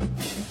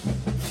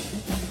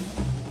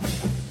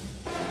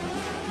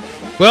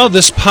Well,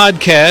 this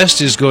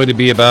podcast is going to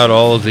be about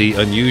all of the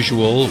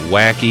unusual,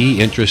 wacky,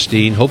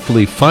 interesting,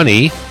 hopefully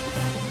funny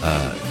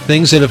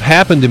things that have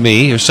happened to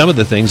me, or some of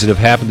the things that have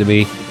happened to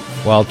me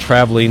while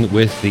traveling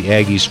with the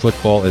Aggies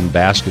football and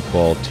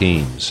basketball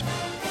teams.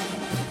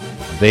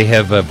 They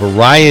have a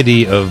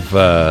variety of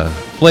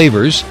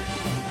flavors.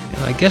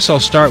 I guess I'll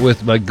start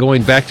with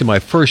going back to my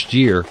first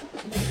year.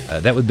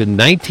 That would have been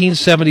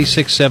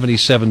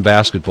 1976-77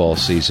 basketball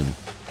season.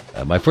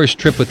 My first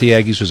trip with the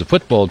Aggies was a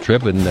football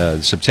trip. In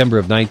September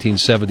of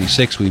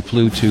 1976, we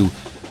flew to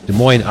Des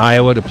Moines,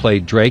 Iowa to play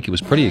Drake. It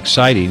was pretty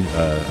exciting.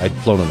 I'd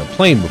flown on a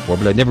plane before,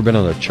 but I'd never been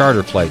on a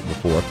charter flight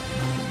before.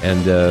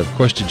 And, of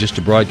course,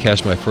 to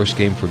broadcast my first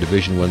game for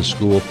Division I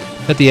school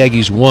that the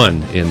Aggies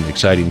won in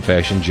exciting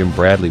fashion. Jim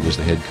Bradley was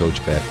the head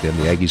coach back then.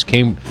 The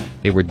Aggies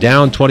they were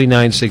down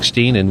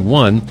 29-16 and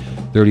won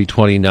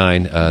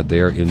 30-29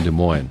 there in Des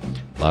Moines.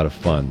 A lot of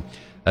fun.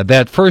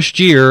 That first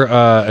year,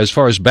 as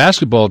far as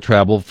basketball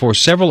travel, for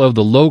several of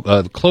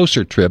the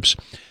closer trips,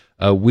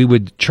 we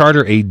would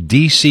charter a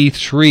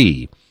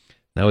DC-3.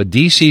 Now, a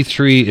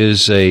DC-3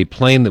 is a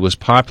plane that was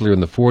popular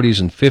in the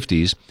 40s and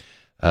 50s.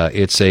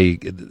 It's a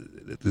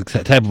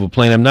type of a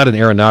plane. I'm not an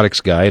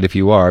aeronautics guy, and if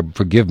you are,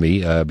 forgive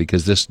me,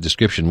 because this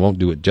description won't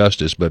do it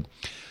justice, but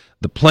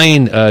the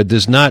plane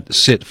does not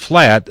sit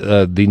flat.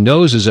 The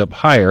nose is up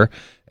higher,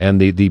 and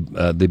the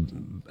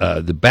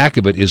back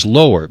of it is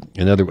lower,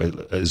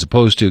 as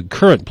opposed to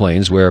current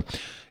planes where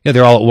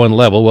they're all at one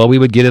level. Well, we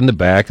would get in the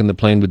back, and the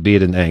plane would be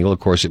at an angle. Of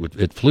course,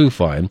 it flew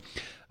fine.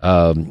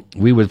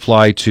 We would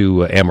fly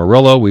to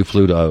Amarillo. We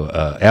flew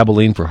to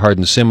Abilene for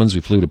Hardin-Simmons.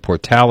 We flew to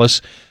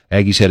Portales.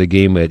 Aggies had a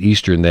game at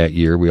Eastern that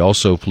year. We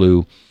also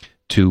flew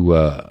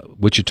to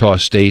Wichita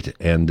State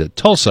and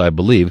Tulsa, I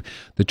believe.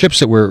 The trips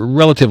that were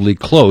relatively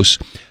close,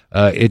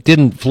 it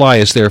didn't fly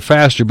us there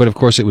faster, but of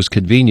course it was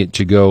convenient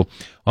to go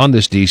on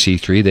this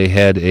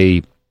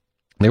DC-3.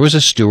 There was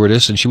a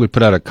stewardess, and she would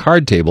put out a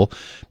card table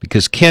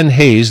because Ken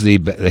Hayes, the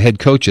head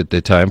coach at the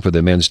time for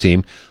the men's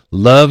team,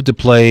 loved to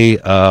play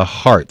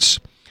hearts,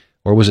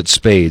 or was it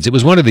spades? It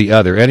was one or the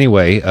other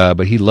anyway,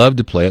 but he loved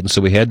to play it, and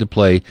so we had to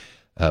play.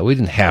 We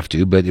didn't have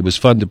to, but it was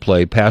fun to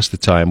play, pass the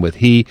time with.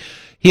 He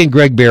and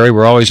Greg Berry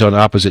were always on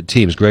opposite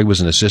teams. Greg was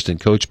an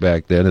assistant coach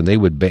back then, and they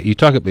would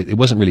it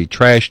wasn't really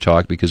trash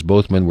talk because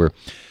both men were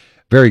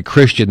very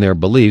Christian in their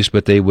beliefs,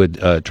 but they would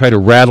try to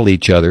rattle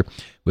each other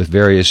with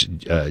various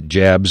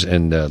jabs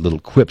and little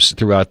quips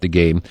throughout the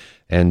game.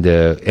 And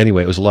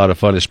anyway, it was a lot of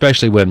fun,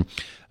 especially when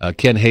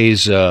Ken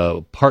Hayes'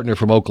 partner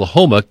from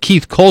Oklahoma,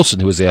 Keith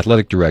Colson, who was the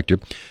athletic director.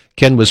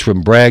 Ken was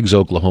from Braggs,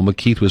 Oklahoma.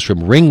 Keith was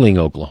from Ringling,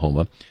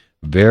 Oklahoma.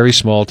 Very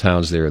small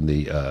towns there in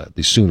the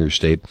Sooner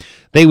State.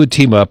 They would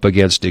team up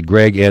against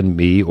Greg and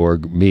me, or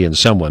me and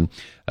someone,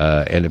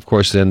 and of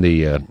course then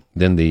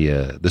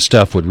the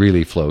stuff would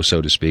really flow,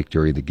 so to speak,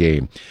 during the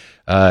game.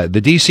 The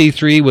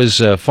DC-3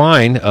 was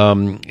fine.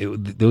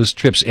 Those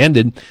trips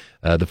ended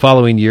the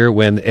following year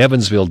when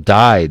Evansville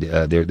died,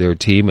 their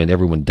team, and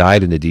everyone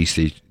died in the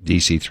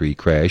DC-3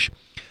 crash.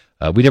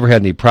 We never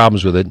had any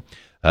problems with it.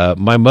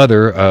 My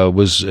mother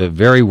was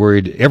very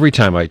worried every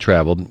time I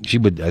traveled. She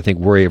would, I think,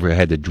 worry if I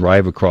had to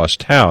drive across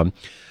town.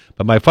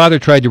 But my father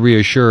tried to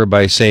reassure her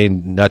by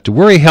saying, "Not to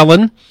worry,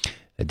 Helen.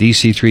 A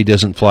DC-3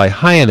 doesn't fly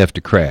high enough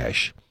to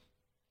crash."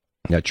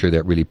 Not sure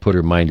that really put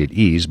her mind at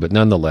ease, but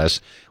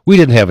nonetheless, we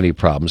didn't have any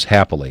problems,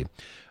 happily.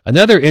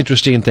 Another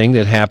interesting thing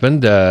that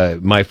happened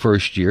my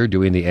first year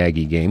doing the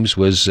Aggie games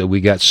was we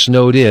got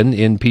snowed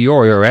in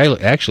Peoria, or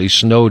actually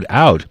snowed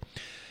out.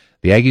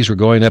 The Aggies were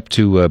going up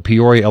to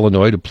Peoria,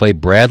 Illinois to play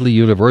Bradley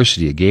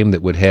University, a game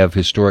that would have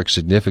historic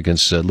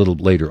significance a little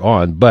later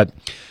on. But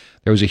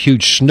there was a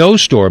huge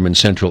snowstorm in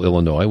central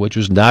Illinois, which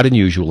was not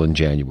unusual in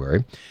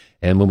January.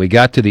 And when we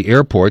got to the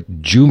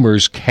airport,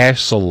 Jumer's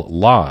Castle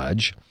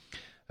Lodge,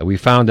 we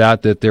found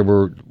out that there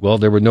were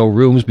no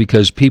rooms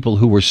because people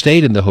who were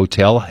stayed in the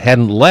hotel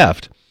hadn't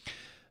left.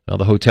 Now,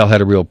 the hotel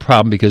had a real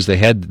problem because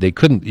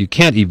you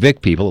can't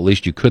evict people, at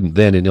least you couldn't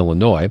then in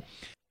Illinois.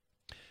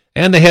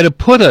 And they had to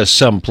put us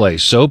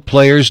someplace. So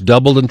players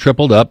doubled and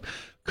tripled up.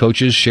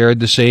 Coaches shared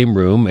the same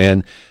room.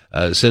 And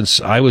since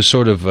I was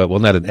sort of,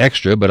 not an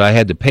extra, but I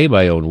had to pay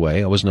my own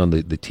way. I wasn't on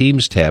the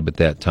teams tab at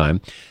that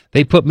time.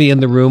 They put me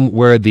in the room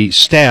where the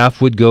staff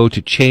would go to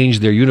change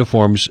their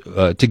uniforms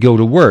to go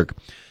to work.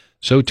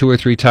 So 2 or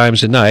 3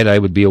 times a night, I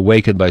would be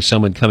awakened by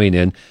someone coming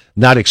in,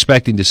 not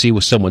expecting to see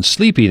someone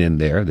sleeping in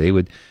there. They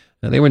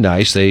were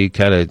nice. They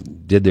kind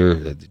of did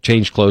their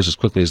change clothes as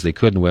quickly as they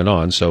could and went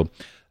on. So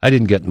I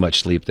didn't get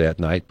much sleep that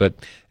night, but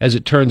as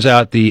it turns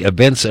out, the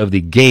events of the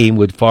game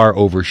would far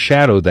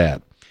overshadow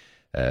that.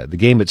 The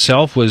game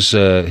itself was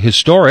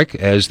historic,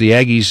 as the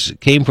Aggies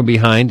came from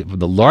behind for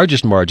the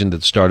largest margin at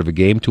the start of a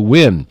game to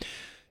win.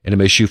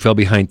 NMSU fell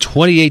behind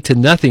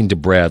 28-0 to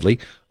Bradley,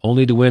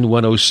 only to win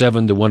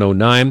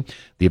 107-109.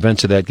 The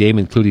events of that game,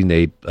 including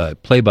a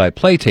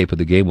play-by-play tape of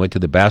the game, went to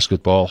the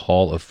Basketball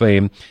Hall of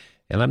Fame.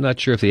 And I'm not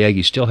sure if the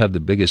Aggies still have the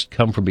biggest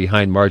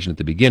come-from-behind margin at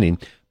the beginning,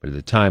 but at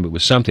the time it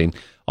was something.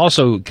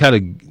 Also kind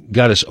of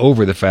got us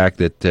over the fact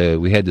that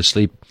we had to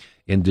sleep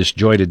in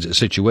disjointed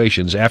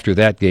situations. After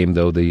that game,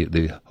 though,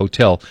 the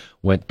hotel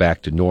went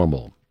back to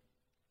normal.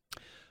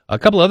 A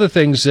couple other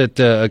things that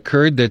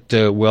occurred that,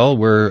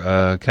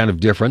 were kind of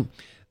different.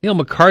 Neil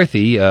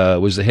McCarthy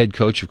was the head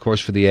coach, of course,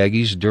 for the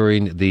Aggies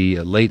during the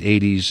late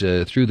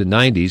 80s through the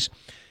 90s.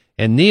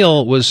 And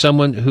Neil was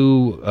someone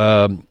who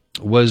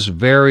was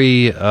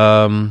very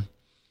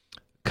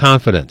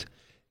confident.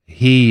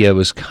 He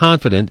was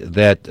confident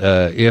that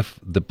if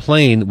the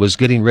plane was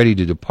getting ready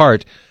to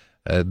depart,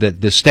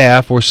 that the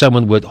staff or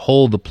someone would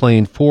hold the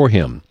plane for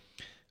him.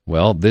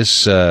 Well,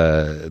 this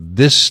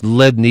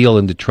led Neil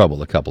into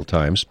trouble a couple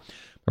times.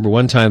 Remember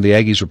one time the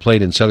Aggies were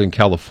playing in Southern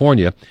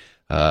California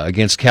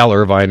against Cal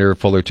Irvine or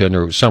Fullerton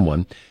or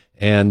someone,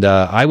 and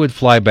I would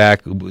fly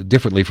back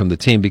differently from the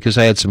team because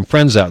I had some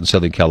friends out in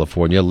Southern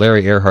California,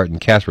 Larry Earhart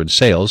and Catherine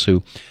Sales,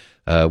 who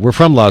were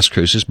from Las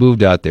Cruces,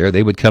 moved out there.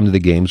 They would come to the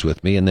games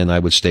with me, and then I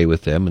would stay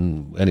with them.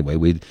 And anyway,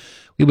 we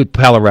would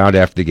pal around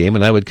after the game,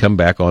 and I would come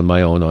back on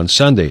my own on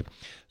Sunday.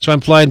 So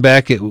I'm flying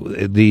back.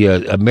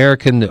 The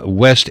American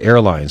West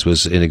Airlines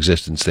was in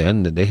existence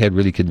then. They had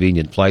really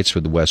convenient flights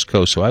for the West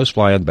Coast. So I was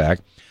flying back.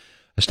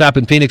 I stop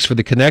in Phoenix for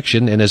the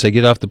connection, and as I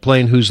get off the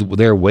plane, who's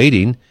there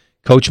waiting?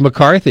 Coach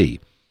McCarthy,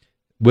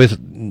 with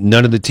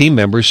none of the team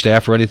members,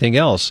 staff, or anything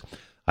else.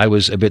 I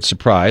was a bit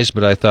surprised,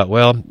 but I thought,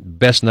 well,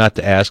 best not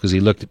to ask because he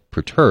looked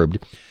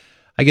perturbed.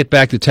 I get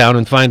back to town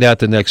and find out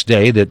the next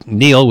day that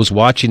Neil was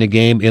watching a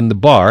game in the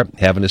bar,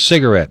 having a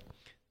cigarette.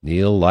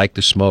 Neil liked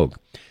to smoke.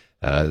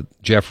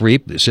 Jeff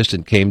Reap, the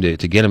assistant, came to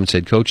get him and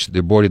said, Coach,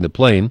 they're boarding the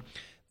plane.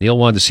 Neil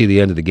wanted to see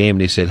the end of the game,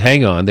 and he said,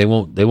 hang on, they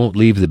won't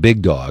leave the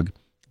big dog,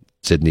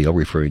 said Neil,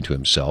 referring to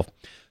himself.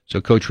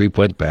 So Coach Reap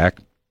went back.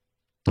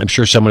 I'm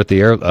sure someone at the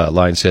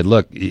airline said,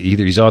 look,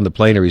 either he's on the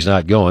plane or he's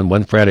not going.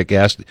 One frantic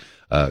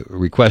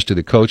request to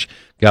the coach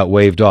got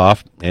waved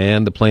off,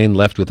 and the plane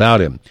left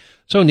without him.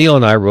 So Neil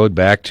and I rode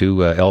back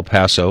to El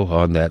Paso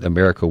on that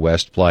America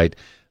West flight,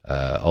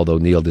 although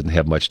Neil didn't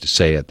have much to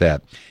say at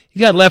that. He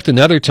got left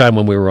another time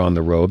when we were on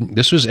the road.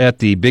 This was at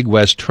the Big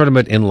West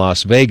tournament in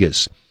Las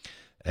Vegas.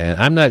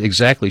 And I'm not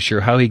exactly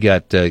sure how he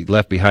got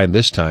left behind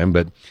this time,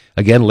 but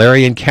again,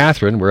 Larry and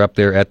Catherine were up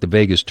there at the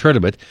Vegas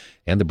tournament,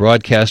 and the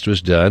broadcast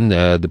was done.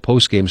 The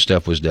post-game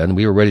stuff was done.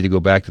 We were ready to go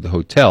back to the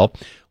hotel.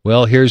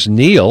 Well, here's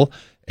Neil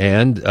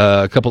and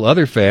a couple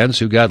other fans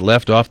who got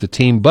left off the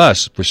team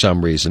bus for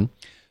some reason.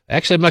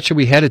 Actually, I'm not sure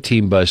we had a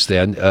team bus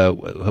then.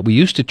 We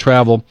used to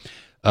travel.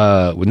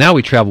 Now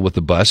we travel with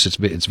the bus.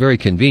 It's very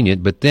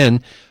convenient. But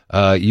then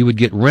you would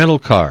get rental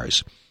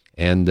cars,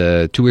 and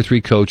 2 or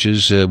 3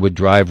 coaches would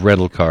drive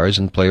rental cars,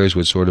 and players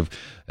would sort of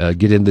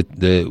get in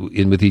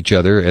with each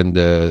other. And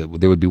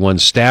there would be one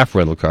staff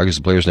rental car because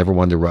the players never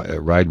wanted to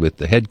ride with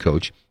the head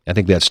coach. I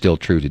think that's still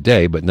true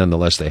today, but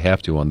nonetheless they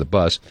have to on the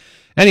bus.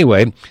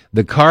 Anyway,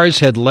 the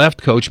cars had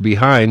left Coach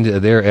behind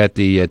there at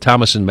the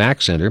Thomas and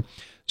Mack Center.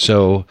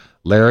 So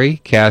Larry,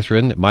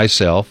 Catherine,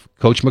 myself,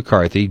 Coach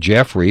McCarthy,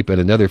 Jeff Reap, and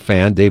another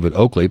fan, David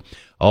Oakley,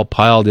 all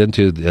piled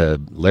into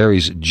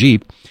Larry's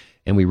Jeep,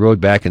 and we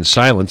rode back in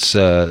silence,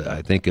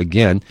 I think,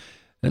 again.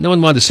 And no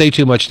one wanted to say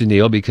too much to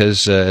Neil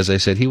because, as I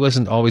said, he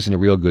wasn't always in a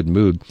real good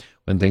mood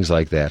when things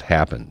like that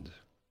happened.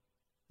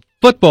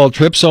 Football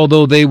trips,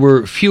 although they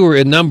were fewer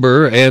in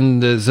number,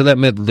 and so that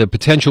meant the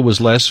potential was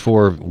less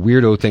for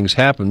weirdo things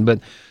happen, but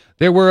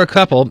there were a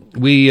couple.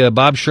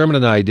 Bob Sherman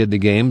and I did the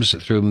games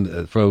from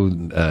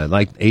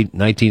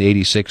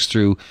 1986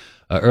 through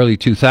early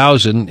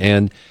 2000,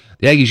 and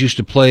the Aggies used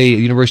to play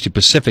University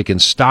Pacific in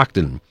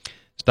Stockton.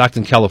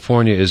 Stockton,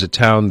 California is a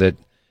town that,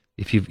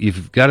 if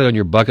you've got it on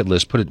your bucket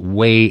list, put it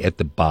way at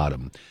the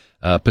bottom.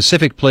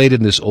 Pacific played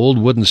in this old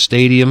wooden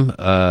stadium.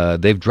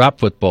 They've dropped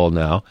football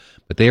now,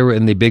 but they were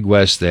in the Big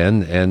West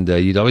then, and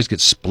you'd always get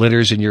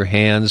splinters in your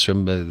hands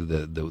from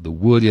the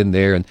wood in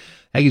there, and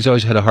Aggies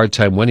always had a hard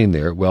time winning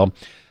there. Well,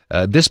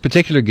 this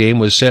particular game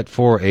was set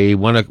for a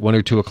 1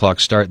 or 2 o'clock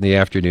start in the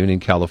afternoon in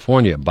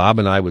California. Bob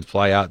and I would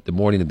fly out the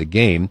morning of the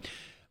game,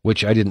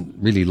 which I didn't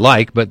really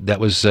like, but that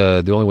was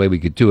the only way we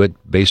could do it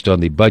based on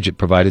the budget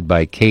provided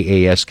by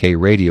KASK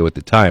Radio at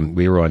the time.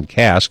 We were on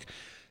CASK,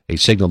 a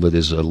signal that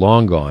is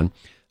long gone,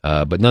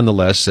 but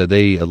nonetheless,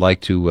 they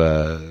like to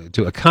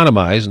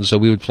economize, and so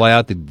we would fly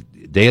out the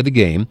day of the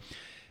game,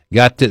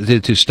 got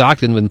to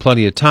Stockton in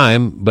plenty of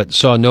time, but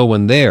saw no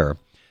one there.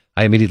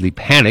 I immediately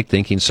panicked,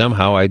 thinking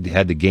somehow I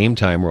had the game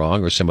time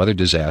wrong or some other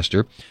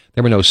disaster.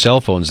 There were no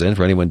cell phones then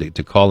for anyone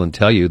to call and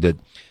tell you that,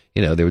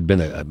 there had been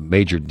a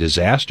major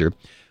disaster.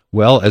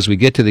 Well, as we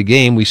get to the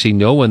game, we see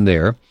no one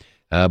there,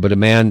 but a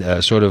man,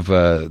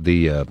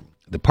 the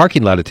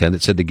parking lot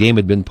attendant, said the game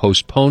had been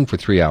postponed for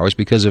 3 hours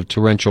because of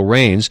torrential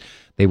rains.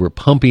 They were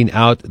pumping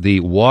out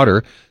the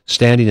water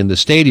standing in the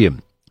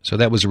stadium. So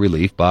that was a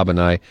relief. Bob and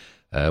I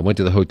went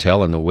to the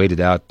hotel and waited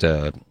out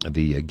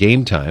the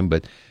game time,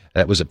 but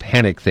that was a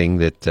panic thing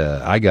that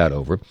I got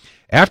over.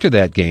 After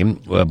that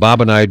game,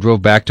 Bob and I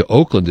drove back to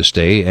Oakland to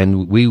stay,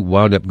 and we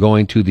wound up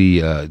going to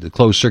the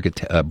closed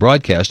circuit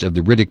broadcast of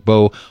the Riddick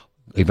Bowe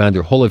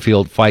Evander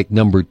Holyfield fight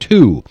number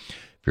 2.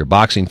 If you're a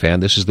boxing fan,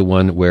 this is the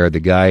one where the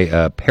guy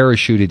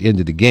parachuted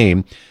into the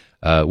game.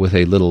 with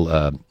a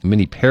little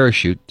mini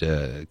parachute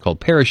called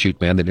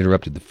Parachute Man that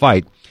interrupted the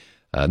fight.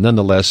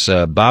 Nonetheless,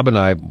 Bob and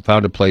I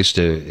found a place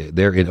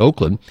there in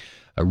Oakland,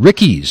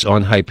 Ricky's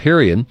on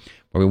Hyperion,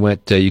 where we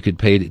went. You could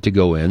pay to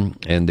go in,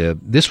 and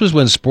this was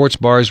when sports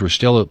bars were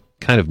still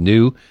kind of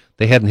new.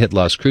 They hadn't hit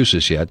Las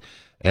Cruces yet,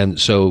 and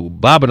so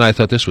Bob and I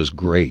thought this was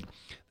great.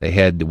 They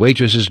had the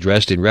waitresses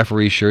dressed in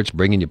referee shirts,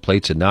 bringing you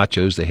plates of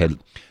nachos. They had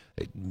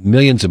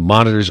millions of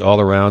monitors all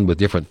around with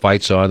different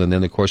fights on, and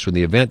then, of course, when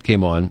the event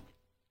came on,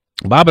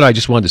 Bob and I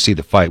just wanted to see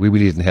the fight. We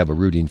really didn't have a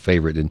rooting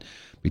favorite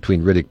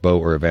between Riddick Bowe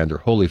or Evander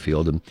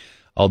Holyfield, and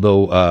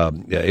although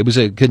it was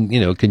a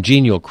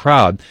congenial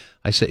crowd,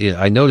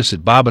 I noticed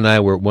that Bob and I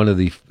were one of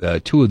the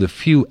two of the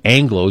few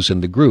Anglos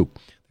in the group.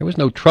 There was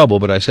no trouble,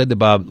 but I said to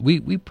Bob,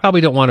 we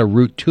probably don't want to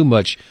root too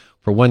much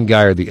for one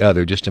guy or the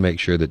other, just to make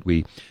sure that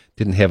we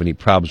didn't have any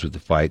problems with the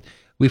fight.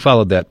 We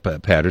followed that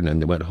pattern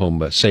and went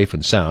home safe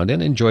and sound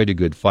and enjoyed a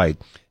good fight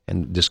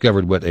and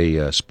discovered what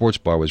a sports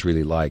bar was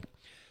really like.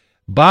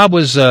 Bob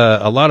was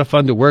a lot of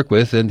fun to work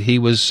with, and he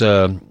was,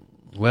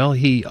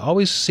 he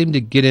always seemed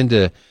to get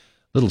into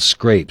little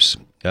scrapes.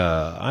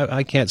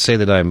 I can't say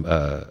that I'm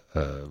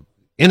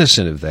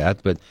innocent of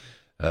that, but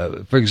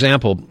for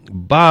example,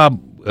 Bob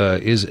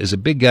is a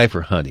big guy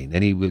for hunting,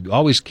 and he would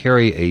always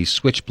carry a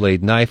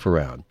switchblade knife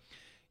around,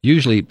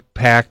 usually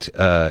packed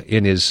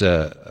in his.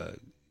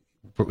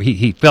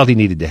 He felt he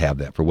needed to have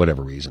that for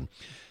whatever reason,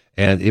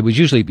 and it was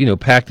usually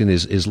packed in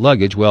his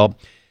luggage. Well,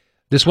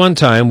 this one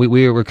time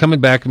we were coming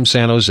back from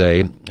San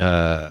Jose,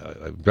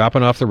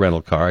 dropping off the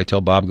rental car. I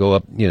tell Bob, go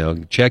up,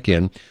 check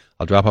in.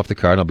 I'll drop off the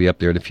car and I'll be up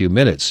there in a few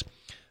minutes.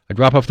 I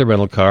drop off the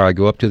rental car. I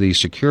go up to the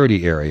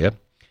security area.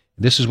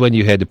 This is when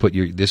you had to put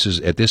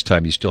at this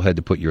time you still had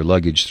to put your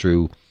luggage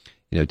through,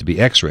 to be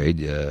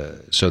x-rayed.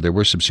 So there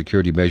were some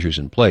security measures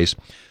in place.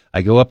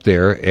 I go up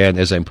there, and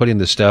as I'm putting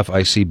the stuff,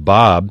 I see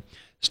Bob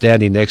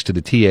standing next to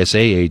the TSA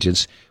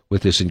agents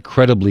with this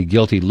incredibly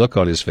guilty look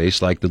on his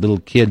face, like the little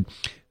kid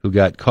who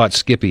got caught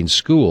skipping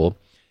school.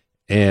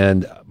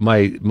 And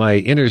my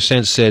inner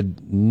sense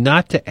said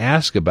not to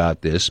ask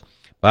about this.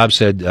 Bob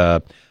said,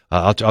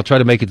 I'll try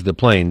to make it to the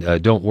plane.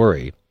 Don't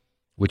worry,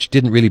 which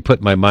didn't really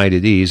put my mind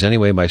at ease.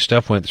 Anyway, my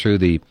stuff went through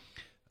the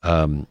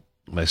X-ray,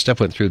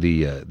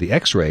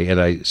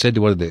 and I said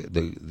to one of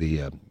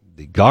the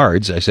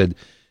guards, I said,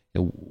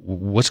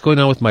 what's going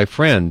on with my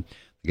friend?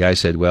 The guy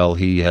said, well,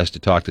 he has to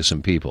talk to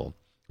some people.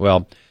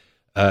 Well,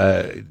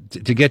 to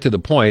get to the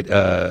point,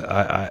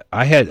 I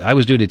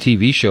was doing a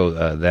TV show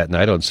that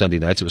night on Sunday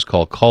nights. It was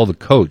called Call the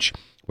Coach,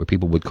 where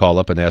people would call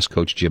up and ask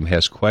Coach Jim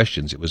Hess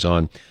questions. It was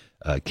on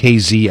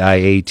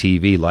KZIA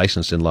TV,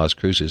 licensed in Las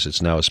Cruces.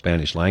 It's now a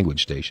Spanish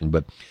language station.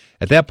 But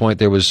at that point,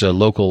 there was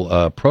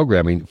local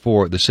programming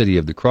for the city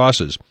of the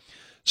Cruces.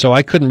 So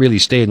I couldn't really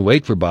stay and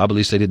wait for Bob. At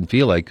least I didn't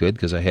feel I could,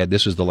 because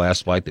this was the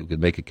last flight that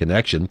could make a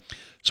connection.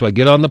 So I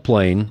get on the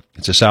plane.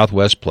 It's a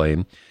Southwest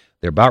plane.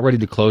 They're about ready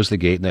to close the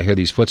gate, and I hear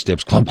these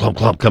footsteps clump, clump,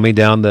 clump coming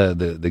down the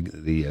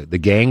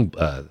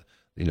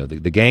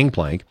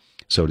gangplank,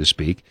 so to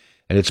speak.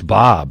 And it's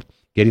Bob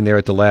getting there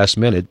at the last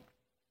minute.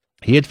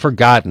 He had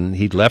forgotten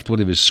he'd left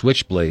one of his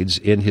switchblades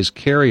in his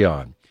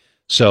carry-on.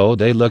 So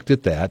they looked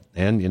at that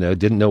and,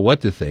 didn't know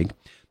what to think.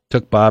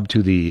 Took Bob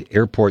to the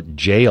airport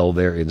jail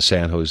there in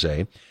San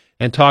Jose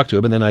and talked to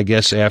him. And then I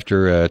guess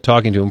after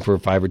talking to him for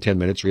 5 or 10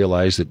 minutes,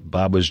 realized that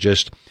Bob was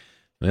just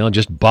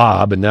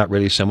Bob and not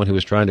really someone who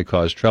was trying to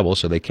cause trouble.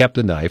 So they kept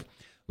the knife,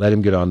 let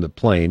him get on the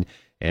plane,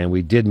 and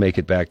we did make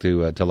it back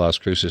to Las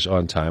Cruces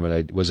on time. And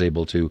I was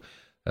able to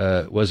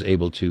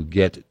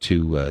get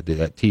to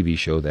that TV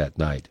show that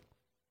night.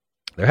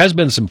 There has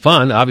been some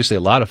fun, obviously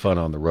a lot of fun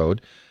on the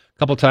road. A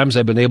couple times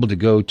I've been able to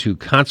go to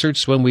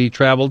concerts when we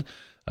traveled.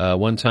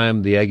 One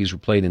time the Aggies were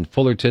playing in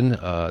Fullerton.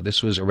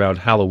 This was around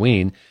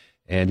Halloween,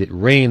 and it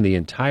rained the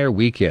entire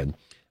weekend.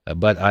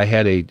 But I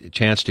had a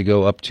chance to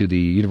go up to the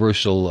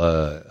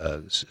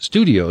Universal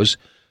Studios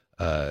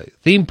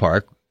theme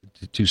park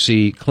to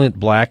see Clint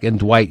Black and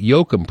Dwight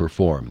Yoakam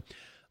perform.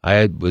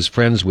 I was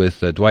friends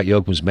with Dwight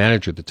Yoakam's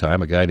manager at the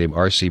time, a guy named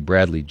R.C.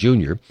 Bradley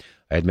Jr.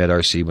 I had met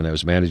R.C. when I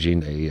was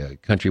managing a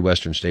country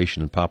western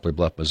station in Poplar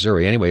Bluff,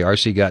 Missouri. Anyway,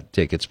 R.C. got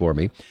tickets for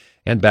me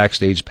and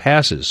backstage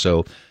passes.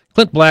 So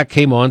Clint Black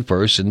came on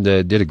first and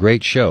did a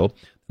great show.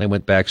 I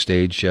went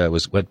backstage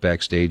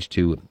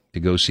to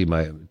go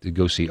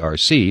see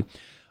R.C.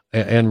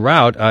 En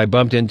route, I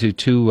bumped into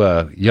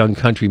two young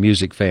country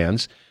music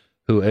fans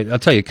who, I'll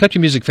tell you, country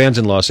music fans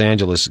in Los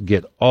Angeles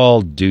get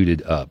all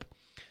duded up.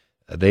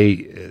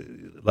 They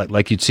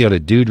like you'd see on a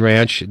dude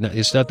ranch.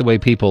 It's not the way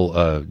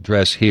people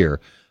dress here.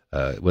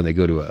 When they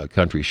go to a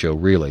country show,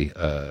 really.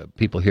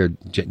 People here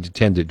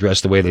tend to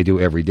dress the way they do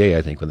every day,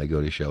 I think, when they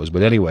go to shows.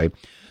 But anyway,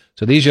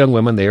 so these young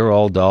women, they were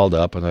all dolled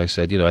up, and I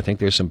said, I think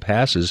there's some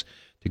passes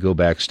to go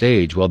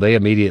backstage. Well, they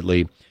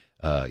immediately,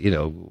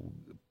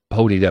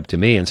 ponied up to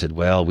me and said,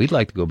 well, we'd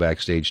like to go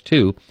backstage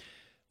too.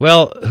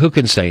 Well, who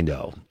can say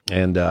no?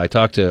 And I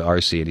talked to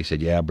RC, and he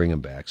said, yeah, bring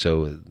them back.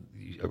 So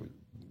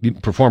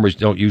performers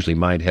don't usually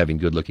mind having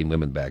good-looking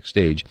women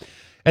backstage.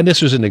 And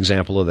this was an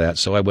example of that.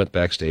 So I went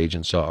backstage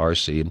and saw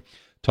RC and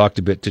talked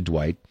a bit to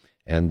Dwight,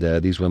 and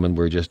these women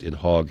were just in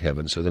hog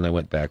heaven. So then I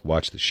went back,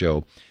 watched the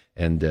show,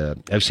 and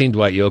I've seen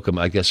Dwight Yoakam,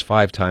 I guess,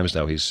 5 times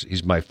now.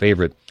 He's my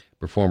favorite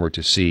performer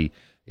to see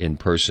in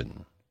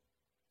person.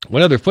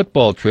 One other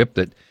football trip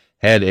that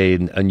had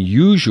an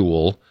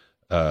unusual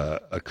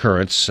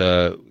occurrence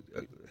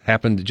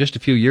happened just a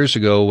few years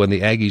ago when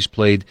the Aggies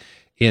played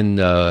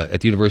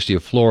at the University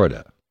of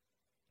Florida.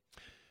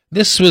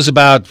 This was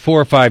about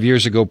 4 or 5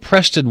 years ago.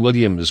 Preston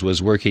Williams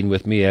was working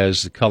with me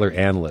as the color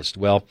analyst.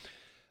 Well,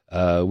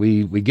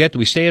 we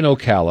stay in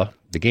Ocala.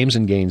 The game's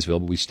in Gainesville,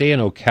 but we stay in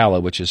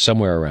Ocala, which is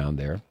somewhere around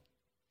there.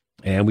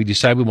 And we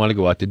decide we want to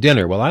go out to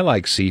dinner. Well, I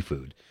like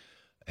seafood.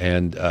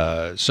 And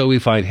so we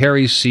find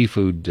Harry's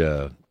Seafood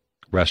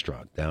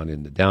restaurant down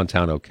in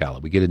downtown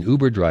Ocala. We get an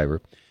Uber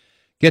driver,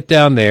 get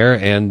down there,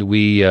 and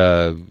we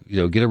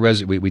get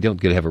a we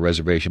don't have a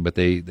reservation, but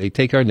they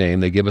take our name.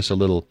 They give us a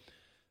little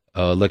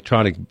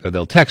electronic.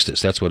 They'll text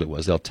us. That's what it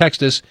was. They'll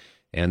text us,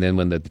 and then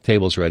when the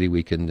table's ready,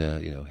 we can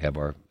have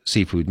our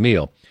seafood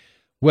meal.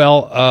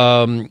 Well,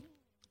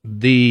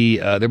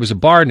 there was a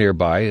bar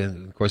nearby,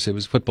 and of course, it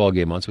was a football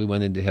game on, so we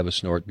went in to have a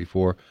snort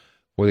before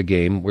the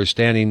game. We're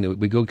standing.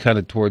 We go kind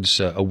of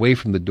towards away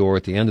from the door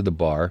at the end of the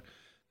bar.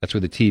 That's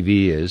where the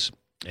TV is,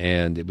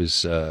 and it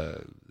was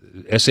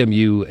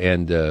SMU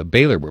and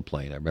Baylor were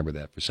playing. I remember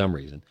that for some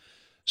reason.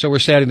 So we're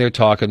standing there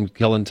talking,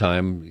 killing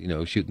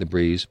time, shooting the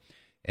breeze.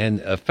 And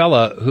a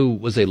fella who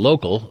was a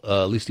local,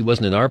 at least he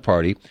wasn't in our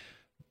party,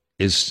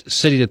 is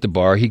sitting at the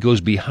bar. He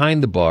goes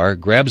behind the bar,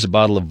 grabs a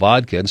bottle of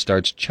vodka, and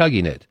starts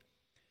chugging it.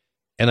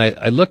 And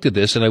I looked at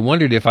this, and I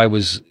wondered if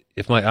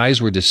my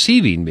eyes were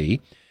deceiving me.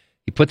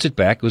 He puts it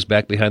back, goes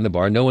back behind the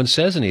bar. No one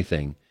says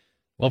anything.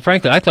 Well,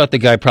 frankly, I thought the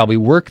guy probably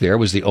worked there,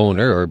 was the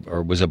owner,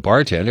 or was a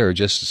bartender, or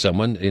just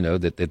someone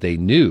that they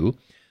knew.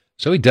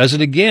 So he does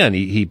it again.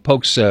 He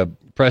pokes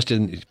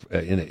Preston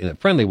in a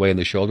friendly way in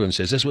the shoulder and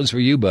says, "This one's for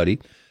you, buddy."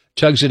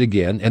 Chugs it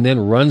again, and then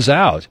runs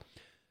out.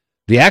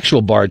 The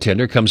actual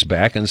bartender comes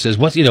back and says,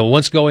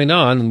 "What's going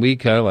on?" And we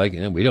kind of like,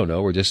 we don't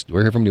know.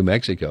 We're here from New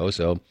Mexico.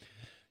 So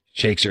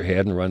shakes her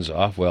head and runs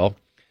off. Well,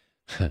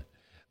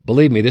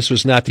 believe me, this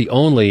was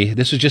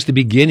just the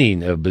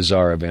beginning of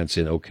bizarre events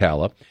in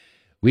Ocala.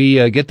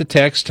 We get the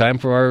text, time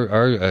for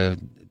our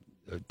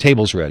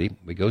tables ready.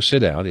 We go sit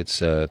down.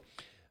 It's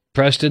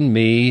Preston,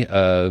 me,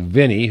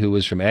 Vinny, who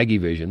was from Aggie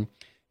Vision,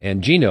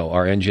 and Gino,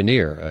 our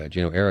engineer,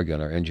 Gino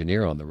Aragon, our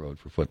engineer on the road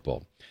for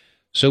football.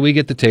 So we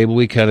get the table.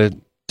 We kind of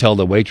tell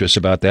the waitress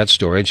about that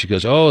story, and she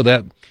goes, "Oh,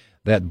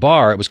 that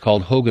bar, it was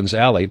called Hogan's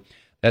Alley.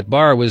 That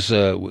bar was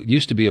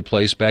used to be a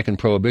place back in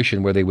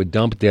Prohibition where they would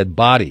dump dead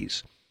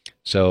bodies."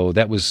 So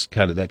that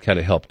kind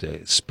of helped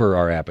spur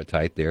our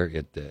appetite there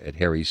at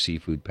Harry's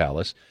Seafood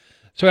Palace.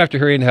 So after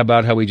hearing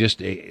about how we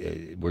just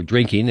were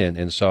drinking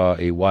and saw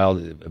a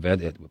wild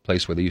event at a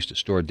place where they used to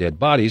store dead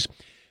bodies,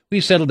 we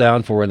settled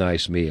down for a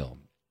nice meal.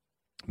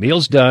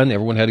 Meal's done.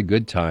 Everyone had a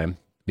good time.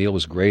 Meal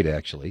was great,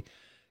 actually.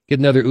 Get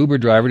another Uber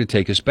driver to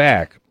take us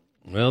back.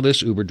 Well,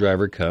 this Uber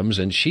driver comes,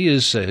 and she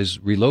is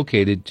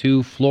relocated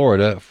to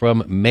Florida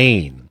from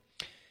Maine.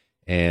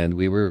 And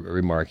I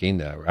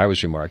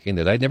was remarking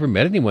that I'd never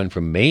met anyone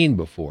from Maine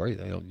before. I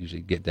don't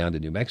usually get down to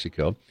New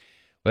Mexico.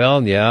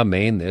 Well, yeah,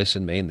 Maine this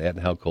and Maine that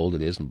and how cold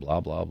it is and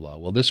blah, blah, blah.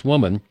 Well, this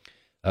woman,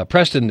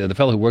 Preston, the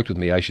fellow who worked with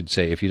me, I should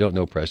say, if you don't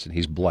know Preston,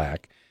 he's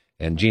black,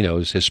 and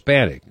Gino's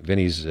Hispanic.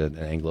 Vinny's an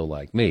Anglo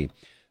like me.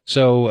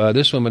 So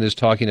this woman is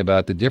talking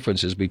about the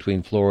differences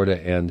between Florida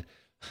and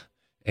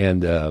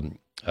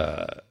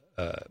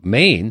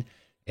Maine,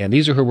 and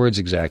these are her words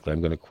exactly.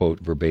 I'm going to quote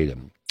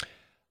verbatim.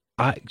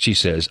 She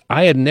says,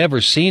 "I had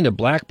never seen a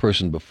black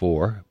person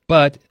before,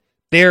 but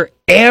they're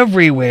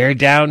everywhere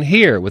down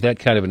here," with that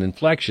kind of an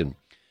inflection,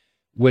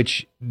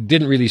 which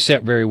didn't really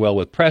set very well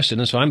with Preston.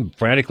 And so I'm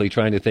frantically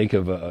trying to think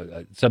of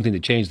something to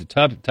change the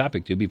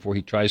topic to before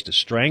he tries to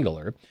strangle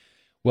her.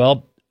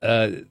 Well,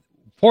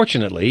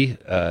 fortunately,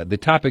 the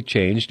topic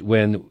changed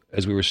when,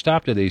 as we were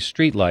stopped at a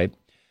stoplight,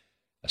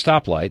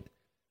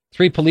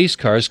 3 police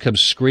cars come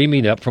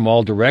screaming up from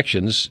all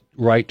directions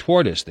right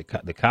toward us. The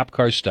cop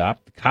cars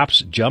stop. The cops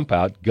jump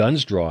out,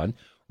 guns drawn,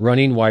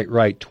 running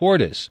right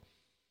toward us.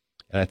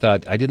 And I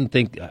thought,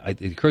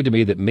 it occurred to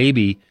me that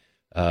maybe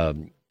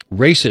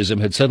racism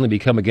had suddenly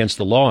become against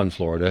the law in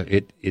Florida.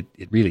 It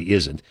really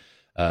isn't.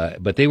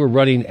 But they were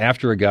running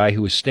after a guy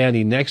who was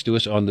standing next to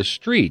us on the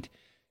street.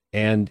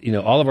 And,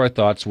 all of our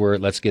thoughts were,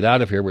 let's get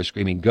out of here. We're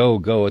screaming, go,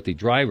 go at the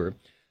driver.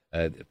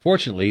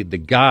 Fortunately, the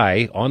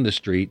guy on the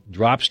street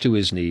drops to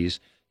his knees,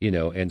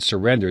 and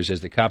surrenders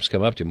as the cops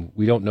come up to him.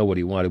 We don't know what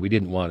he wanted. We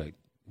didn't want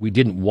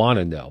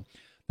to know.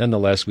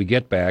 Nonetheless, we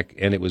get back,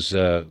 and it was,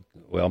 it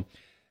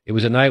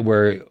was a night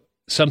where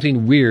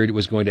something weird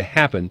was going to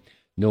happen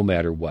no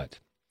matter what.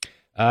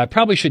 I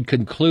probably should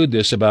conclude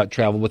this about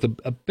travel with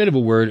a bit of a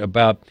word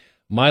about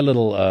my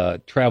little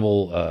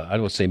travel, I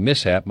don't want to say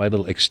mishap, my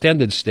little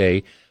extended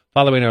stay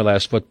following our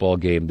last football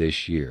game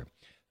this year.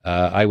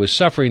 I was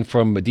suffering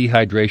from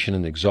dehydration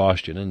and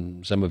exhaustion,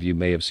 and some of you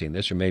may have seen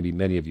this, or maybe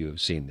many of you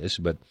have seen this,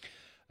 but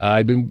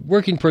I've been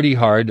working pretty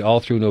hard all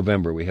through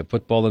November. We have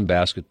football and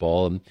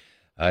basketball, and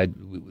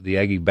The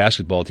Aggie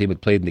basketball team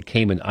had played in the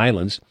Cayman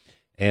Islands,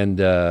 and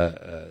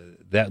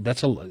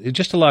that's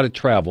just a lot of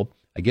travel.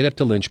 I get up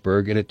to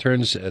Lynchburg, and it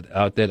turns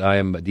out that I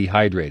am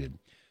dehydrated.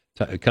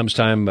 It comes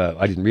time,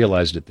 I didn't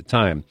realize it at the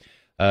time.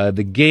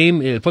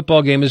 The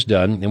football game is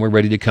done, and we're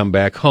ready to come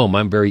back home.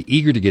 I'm very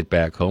eager to get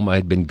back home. I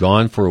had been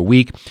gone for a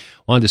week,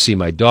 wanted to see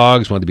my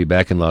dogs, wanted to be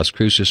back in Las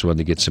Cruces, wanted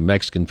to get some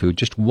Mexican food,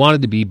 just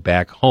wanted to be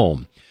back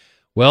home.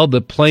 Well,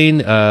 the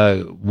plane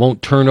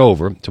won't turn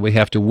over, so we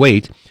have to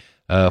wait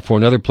for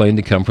another plane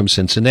to come from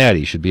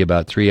Cincinnati. It should be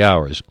about 3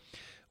 hours.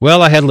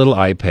 Well, I had a little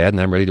iPad,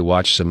 and I'm ready to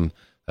watch some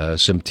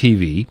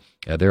TV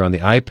there on the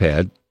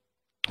iPad.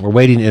 We're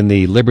waiting in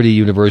the Liberty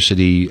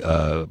University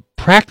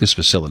practice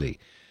facility.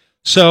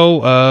 So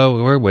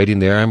we're waiting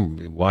there.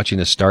 I'm watching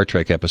a Star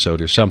Trek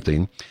episode or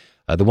something.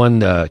 The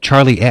one,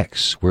 Charlie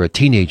X, where a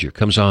teenager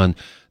comes on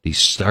the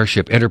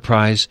Starship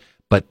Enterprise,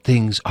 but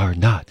things are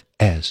not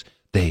as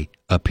they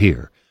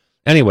appear.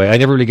 Anyway, I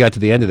never really got to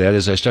the end of that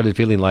as I started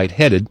feeling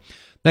lightheaded.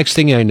 Next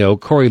thing I know,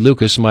 Corey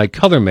Lucas, my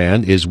color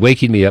man, is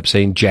waking me up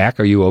saying, "Jack,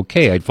 are you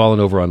okay?" I'd fallen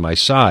over on my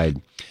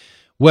side.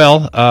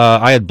 Well,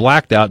 I had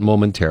blacked out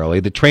momentarily.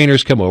 The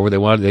trainers come over.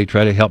 They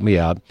try to help me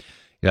out.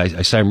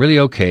 I say I'm really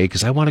okay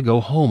because I want to go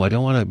home. I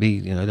don't want to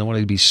be, I don't want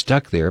to be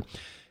stuck there.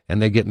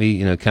 And they get me,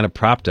 kind of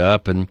propped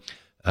up, and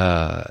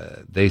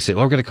they say,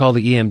 "Well, we're going to call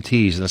the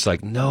EMTs." And it's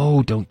like,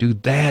 "No, don't do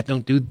that.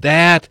 Don't do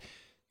that,"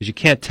 because you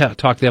can't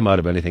talk them out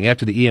of anything.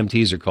 After the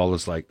EMTs are called,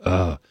 it's like,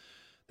 ugh.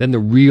 Then the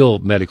real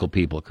medical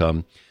people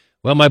come.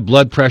 Well, my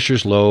blood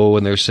pressure's low,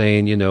 and they're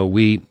saying,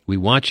 we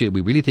want you. We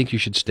really think you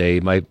should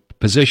stay. My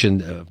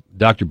physician,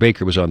 Dr.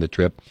 Baker, was on the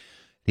trip.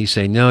 He's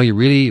saying, "No, we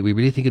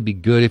really think it'd be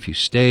good if you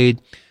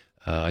stayed.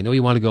 I know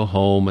you want to go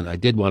home," and I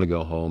did want to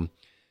go home.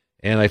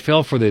 And I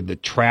fell for the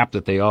trap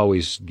that they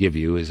always give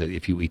you, is that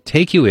if we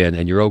take you in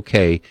and you're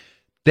okay,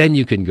 then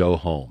you can go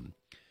home.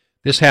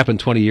 This happened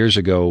 20 years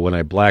ago when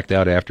I blacked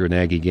out after an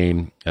Aggie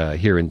game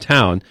here in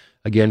town,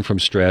 again from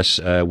stress,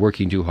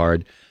 working too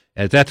hard.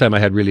 At that time, I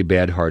had really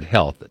bad heart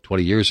health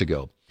 20 years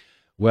ago.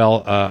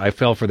 Well, I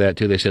fell for that,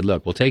 too. They said,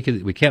 "Look, we'll take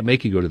it. We can't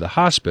make you go to the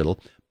hospital,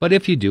 but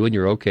if you do and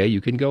you're okay,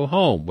 you can go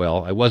home."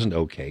 Well, I wasn't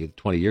okay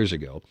 20 years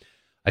ago.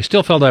 I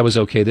still felt I was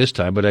okay this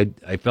time, but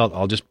I felt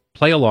I'll just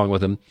play along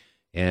with them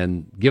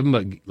and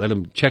let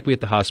them check me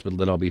at the hospital,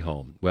 then I'll be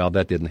home. Well,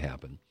 that didn't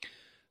happen.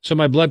 So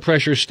my blood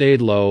pressure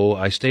stayed low.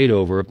 I stayed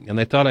over, and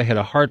they thought I had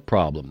a heart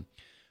problem.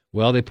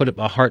 Well, they put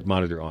a heart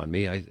monitor on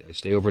me. I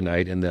stay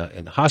overnight,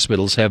 and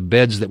hospitals have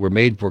beds that were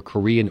made for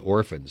Korean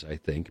orphans, I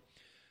think,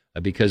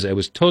 because I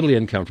was totally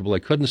uncomfortable. I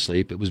couldn't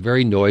sleep. It was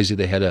very noisy.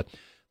 They had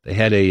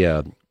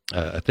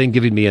a thing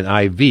giving me an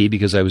IV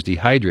because I was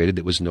dehydrated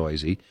that was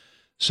noisy.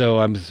 So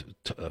I'm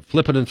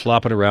flipping and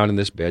flopping around in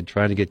this bed,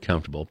 trying to get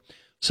comfortable.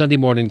 Sunday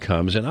morning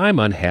comes, and I'm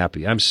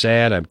unhappy. I'm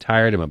sad. I'm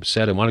tired. I'm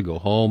upset. I want to go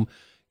home.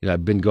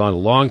 I've been gone a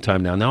long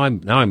time now.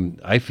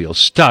 I feel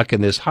stuck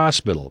in this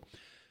hospital.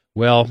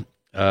 Well,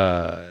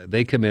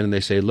 they come in and they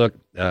say, "Look,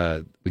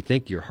 we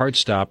think your heart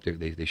stopped."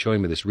 They're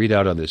showing me this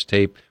readout on this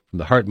tape from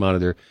the heart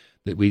monitor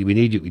that we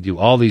need you. We do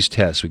all these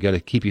tests. We got to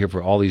keep you here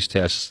for all these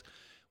tests,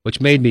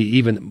 which made me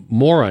even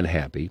more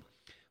unhappy.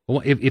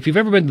 Well, if you've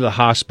ever been to the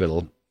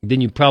hospital,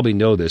 then you probably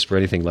know this. For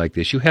anything like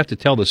this, you have to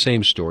tell the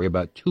same story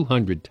about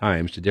 200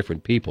 times to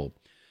different people.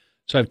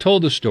 So I've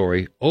told the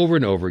story over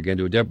and over again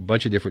to a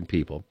bunch of different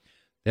people.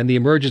 Then the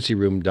emergency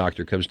room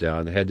doctor comes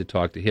down. I had to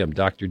talk to him,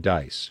 Dr.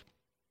 Dice.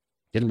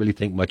 Didn't really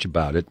think much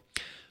about it.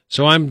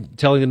 So I'm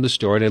telling him the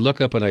story, and I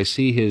look up and I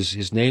see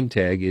his name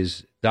tag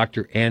is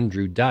Dr.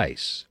 Andrew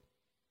Dice.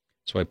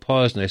 So I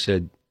paused and I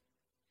said,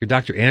 "You're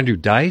Dr. Andrew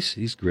Dice?"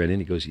 He's grinning.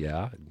 He goes,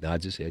 "Yeah."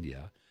 Nods his head,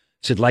 "Yeah."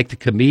 I said, "Like the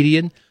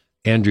comedian?"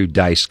 Andrew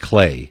Dice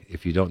Clay.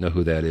 If you don't know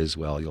who that is,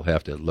 well, you'll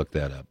have to look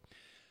that up.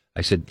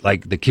 I said,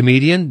 "Like the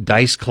comedian,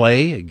 Dice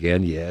Clay?"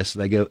 Again, yes.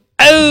 And I go,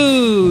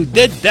 "Oh,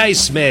 the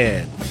Dice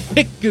Man.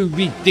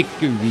 Hickory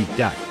dickory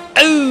dock.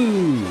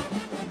 Oh!"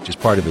 Which is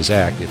part of his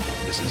act,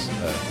 if this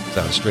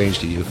sounds strange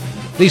to you.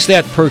 At least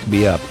that perked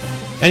me up.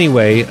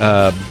 Anyway,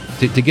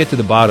 to get to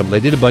the bottom, they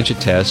did a bunch of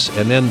tests,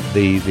 and then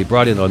they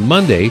brought in on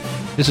Monday.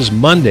 This is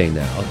Monday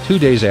now, 2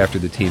 days after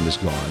the team is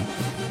gone.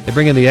 They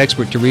bring in the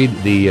expert to read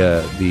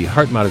the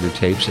heart monitor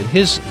tapes, and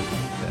his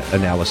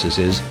analysis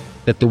is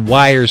that the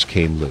wires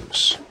came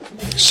loose.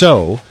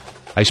 So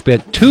I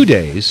spent 2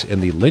 days in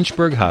the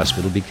Lynchburg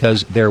hospital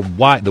because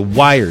the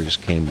wires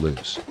came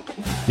loose.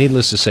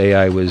 Needless to say,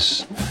 I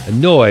was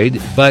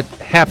annoyed but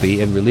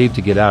happy and relieved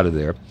to get out of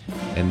there.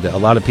 And a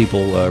lot of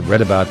people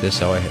read about this,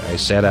 how I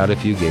sat out a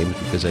few games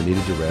because I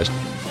needed to rest.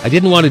 I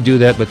didn't want to do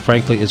that, but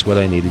frankly, it's what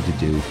I needed to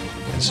do,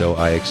 and so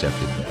I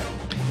accepted that.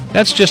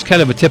 That's just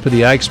kind of a tip of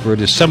the iceberg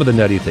to some of the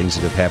nutty things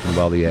that have happened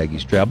while the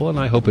Aggies travel, and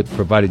I hope it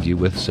provided you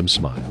with some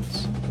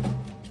smiles.